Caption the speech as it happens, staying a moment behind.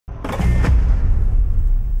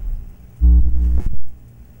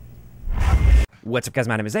What's up guys,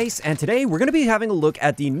 my name is Ace, and today we're going to be having a look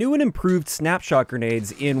at the new and improved Snapshot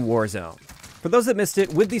grenades in Warzone. For those that missed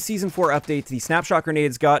it, with the Season 4 update, the Snapshot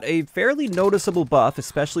grenades got a fairly noticeable buff,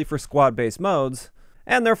 especially for squad-based modes,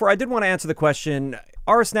 and therefore I did want to answer the question,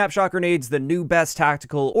 are Snapshot grenades the new best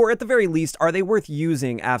tactical, or at the very least, are they worth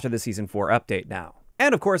using after the Season 4 update now?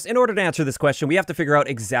 And of course, in order to answer this question, we have to figure out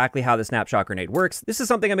exactly how the Snapshot grenade works. This is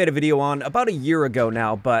something I made a video on about a year ago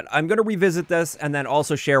now, but I'm going to revisit this and then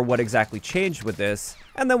also share what exactly changed with this,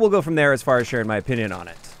 and then we'll go from there as far as sharing my opinion on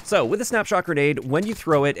it. So, with the Snapshot grenade, when you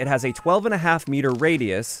throw it, it has a 12.5 meter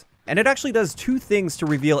radius, and it actually does two things to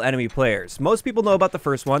reveal enemy players. Most people know about the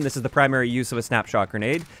first one. This is the primary use of a Snapshot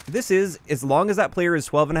grenade. This is, as long as that player is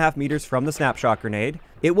 12.5 meters from the Snapshot grenade,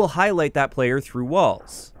 it will highlight that player through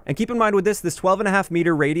walls. And keep in mind with this 12.5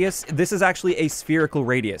 meter radius, this is actually a spherical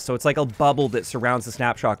radius. So it's like a bubble that surrounds the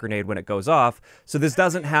Snapshot grenade when it goes off. So this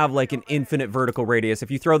doesn't have like an infinite vertical radius. If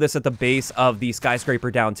you throw this at the base of the skyscraper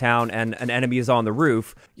downtown and an enemy is on the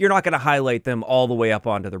roof, you're not going to highlight them all the way up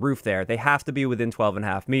onto the roof there. They have to be within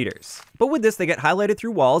 12.5 meters. But with this, they get highlighted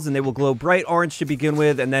through walls and they will glow bright orange to begin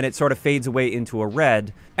with, and then it sort of fades away into a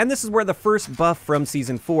red. And this is where the first buff from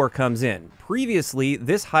Season 4 comes in. Previously,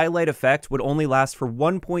 this highlight effect would only last for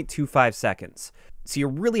 1.25 seconds. So you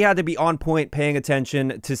really had to be on point paying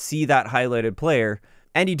attention to see that highlighted player,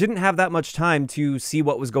 and you didn't have that much time to see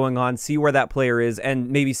what was going on, see where that player is, and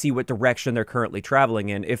maybe see what direction they're currently traveling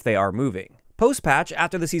in if they are moving. Post-patch,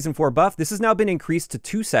 after the Season 4 buff, this has now been increased to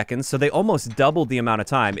 2 seconds, so they almost doubled the amount of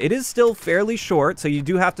time. It is still fairly short, so you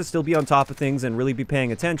do have to still be on top of things and really be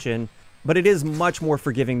paying attention, but it is much more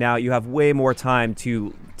forgiving now. You have way more time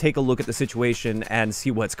to take a look at the situation and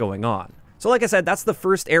see what's going on. So like I said, that's the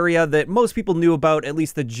first area that most people knew about, at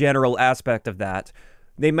least the general aspect of that.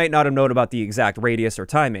 They might not have known about the exact radius or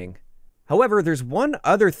timing. However, there's one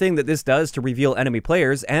other thing that this does to reveal enemy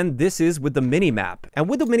players, and this is with the mini-map. And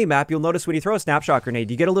with the mini-map, you'll notice when you throw a Snapshot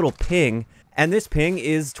grenade, you get a little ping, and this ping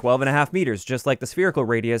is 12.5 meters, just like the spherical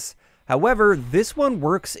radius. However, this one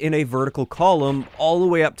works in a vertical column all the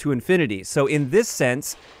way up to infinity. So in this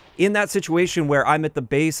sense, in that situation where I'm at the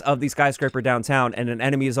base of the skyscraper downtown and an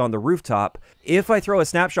enemy is on the rooftop, if I throw a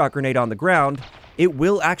Snapshot grenade on the ground, it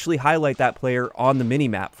will actually highlight that player on the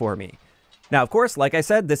mini-map for me. Now, of course, like I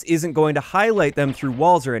said, this isn't going to highlight them through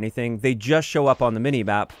walls or anything. They just show up on the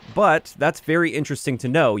mini-map, but that's very interesting to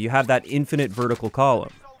know. You have that infinite vertical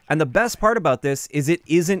column. And the best part about this is it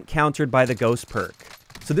isn't countered by the ghost perk.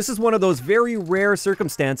 So this is one of those very rare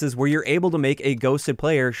circumstances where you're able to make a ghosted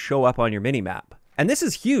player show up on your minimap. And this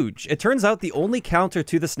is huge. It turns out the only counter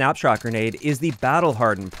to the Snapshot grenade is the Battle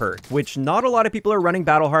Harden perk, which not a lot of people are running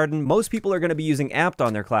Battle Harden. Most people are going to be using Amped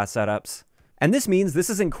on their class setups. And this means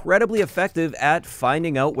this is incredibly effective at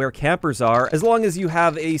finding out where campers are, as long as you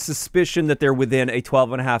have a suspicion that they're within a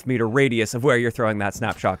 12.5 meter radius of where you're throwing that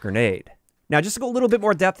Snapshot grenade. Now, just to go a little bit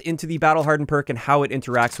more depth into the Battle Harden perk and how it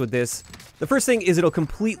interacts with this, the first thing is it'll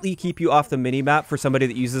completely keep you off the minimap for somebody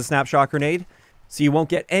that uses a Snapshot grenade, so you won't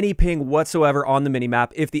get any ping whatsoever on the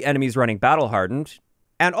minimap if the enemy's running Battle Hardened.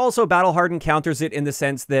 And also, Battle Hardened counters it in the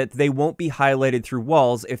sense that they won't be highlighted through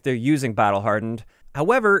walls if they're using Battle Hardened.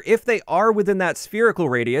 However, if they are within that spherical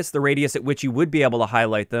radius, the radius at which you would be able to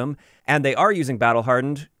highlight them, and they are using Battle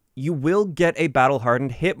Hardened, you will get a Battle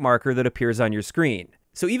Hardened hit marker that appears on your screen.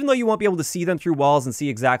 So even though you won't be able to see them through walls and see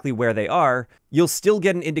exactly where they are, you'll still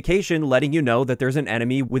get an indication letting you know that there's an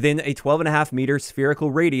enemy within a 12.5 meter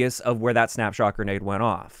spherical radius of where that Snapshot grenade went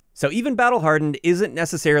off. So even Battle Hardened isn't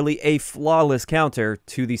necessarily a flawless counter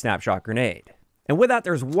to the Snapshot grenade. And with that,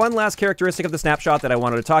 there's one last characteristic of the Snapshot that I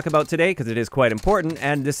wanted to talk about today because it is quite important,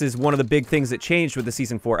 and this is one of the big things that changed with the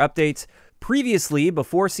Season 4 update. Previously,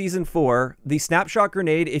 before Season 4, the Snapshot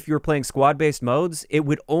grenade, if you were playing squad-based modes, it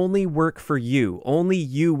would only work for you. Only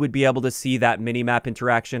you would be able to see that mini-map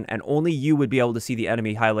interaction, and only you would be able to see the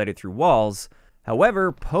enemy highlighted through walls.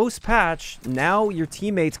 However, post-patch, now your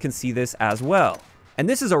teammates can see this as well. And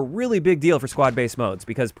this is a really big deal for squad-based modes,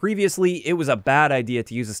 because previously, it was a bad idea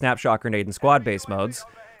to use a Snapshot grenade in squad-based modes,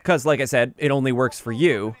 because, like I said, it only works for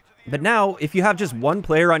you. But now, if you have just one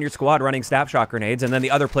player on your squad running Snapshot grenades, and then the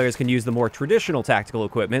other players can use the more traditional tactical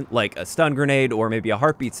equipment, like a stun grenade or maybe a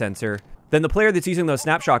heartbeat sensor, then the player that's using those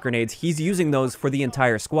Snapshot grenades, he's using those for the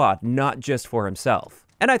entire squad, not just for himself.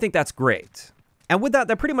 And I think that's great. And with that,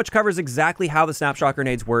 that pretty much covers exactly how the Snapshot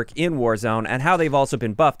grenades work in Warzone, and how they've also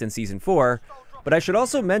been buffed in Season 4. But I should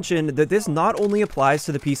also mention that this not only applies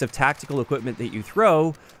to the piece of tactical equipment that you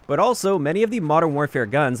throw, but also many of the Modern Warfare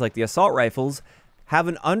guns, like the assault rifles, have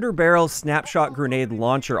an underbarrel snapshot grenade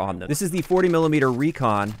launcher on them. This is the 40mm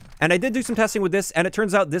Recon, and I did do some testing with this, and it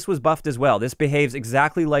turns out this was buffed as well. This behaves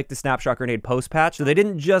exactly like the snapshot grenade post-patch, so they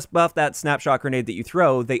didn't just buff that snapshot grenade that you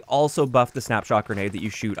throw, they also buffed the snapshot grenade that you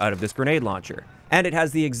shoot out of this grenade launcher. And it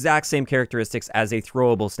has the exact same characteristics as a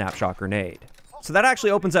throwable snapshot grenade. So that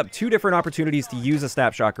actually opens up 2 different opportunities to use a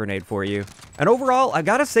snapshot grenade for you. And overall, I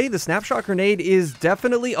gotta say the snapshot grenade is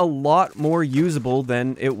definitely a lot more usable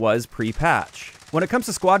than it was pre-patch. When it comes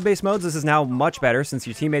to squad-based modes, this is now much better since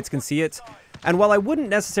your teammates can see it. And while I wouldn't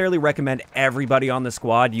necessarily recommend everybody on the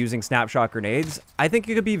squad using snapshot grenades, I think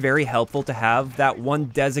it could be very helpful to have that one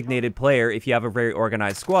designated player if you have a very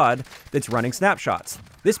organized squad that's running snapshots.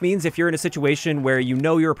 This means if you're in a situation where you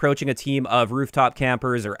know you're approaching a team of rooftop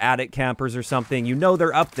campers or attic campers or something, you know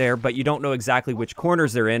they're up there, but you don't know exactly which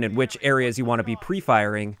corners they're in and which areas you want to be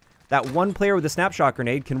pre-firing, that one player with a snapshot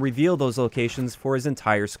grenade can reveal those locations for his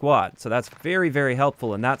entire squad. So that's very, very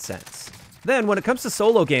helpful in that sense. Then, when it comes to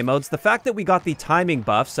solo game modes, the fact that we got the timing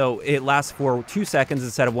buff, so it lasts for 2 seconds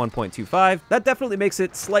instead of 1.25, that definitely makes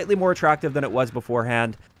it slightly more attractive than it was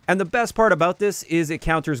beforehand. And the best part about this is it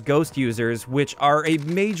counters ghost users, which are a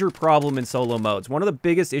major problem in solo modes. One of the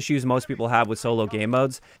biggest issues most people have with solo game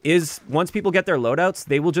modes is once people get their loadouts,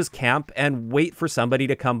 they will just camp and wait for somebody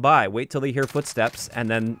to come by, wait till they hear footsteps, and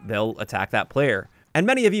then they'll attack that player. And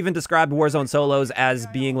many have even described Warzone solos as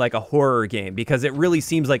being like a horror game because it really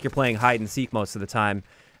seems like you're playing hide and seek most of the time.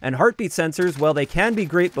 And heartbeat sensors, while they can be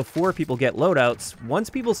great before people get loadouts, once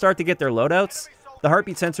people start to get their loadouts, the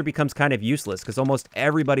heartbeat sensor becomes kind of useless because almost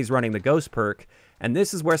everybody's running the ghost perk, and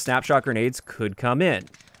this is where snapshot grenades could come in.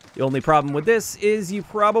 The only problem with this is you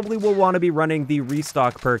probably will want to be running the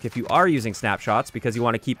restock perk if you are using snapshots because you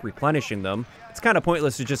want to keep replenishing them. It's kind of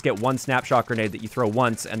pointless to just get one snapshot grenade that you throw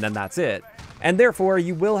once and then that's it. And therefore,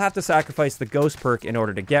 you will have to sacrifice the ghost perk in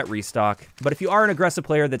order to get restock. But if you are an aggressive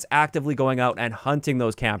player that's actively going out and hunting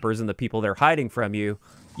those campers and the people they're hiding from you,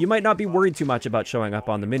 you might not be worried too much about showing up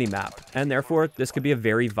on the minimap, and therefore, this could be a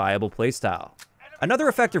very viable playstyle. Another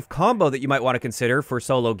effective combo that you might want to consider for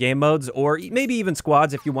solo game modes, or maybe even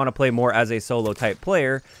squads if you want to play more as a solo type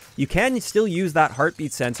player, you can still use that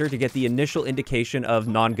heartbeat sensor to get the initial indication of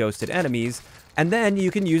non-ghosted enemies, and then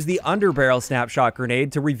you can use the underbarrel snapshot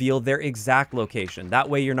grenade to reveal their exact location. That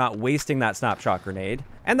way you're not wasting that snapshot grenade.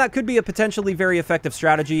 And that could be a potentially very effective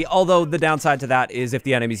strategy, although the downside to that is if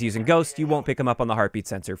the enemy's using ghost, you won't pick them up on the heartbeat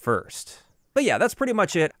sensor first. But yeah, that's pretty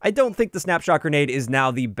much it. I don't think the snapshot grenade is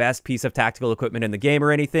now the best piece of tactical equipment in the game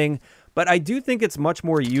or anything, but I do think it's much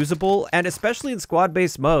more usable, and especially in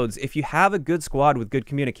squad-based modes, if you have a good squad with good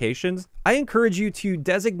communications, I encourage you to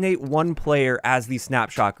designate one player as the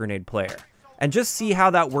snapshot grenade player. And just see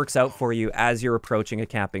how that works out for you as you're approaching a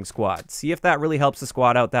camping squad. See if that really helps the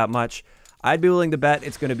squad out that much. I'd be willing to bet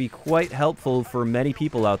it's going to be quite helpful for many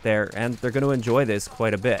people out there, and they're going to enjoy this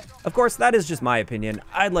quite a bit. Of course, that is just my opinion.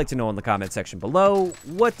 I'd like to know in the comment section below,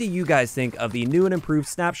 what do you guys think of the new and improved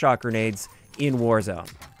snapshot grenades in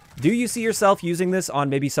Warzone? Do you see yourself using this on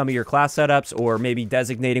maybe some of your class setups, or maybe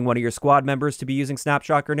designating one of your squad members to be using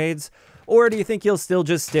snapshot grenades? Or do you think you'll still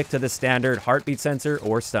just stick to the standard heartbeat sensor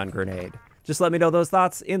or stun grenade? Just let me know those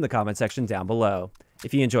thoughts in the comment section down below.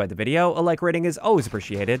 If you enjoyed the video, a like rating is always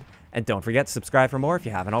appreciated, and don't forget to subscribe for more if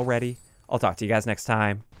you haven't already. I'll talk to you guys next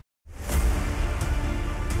time.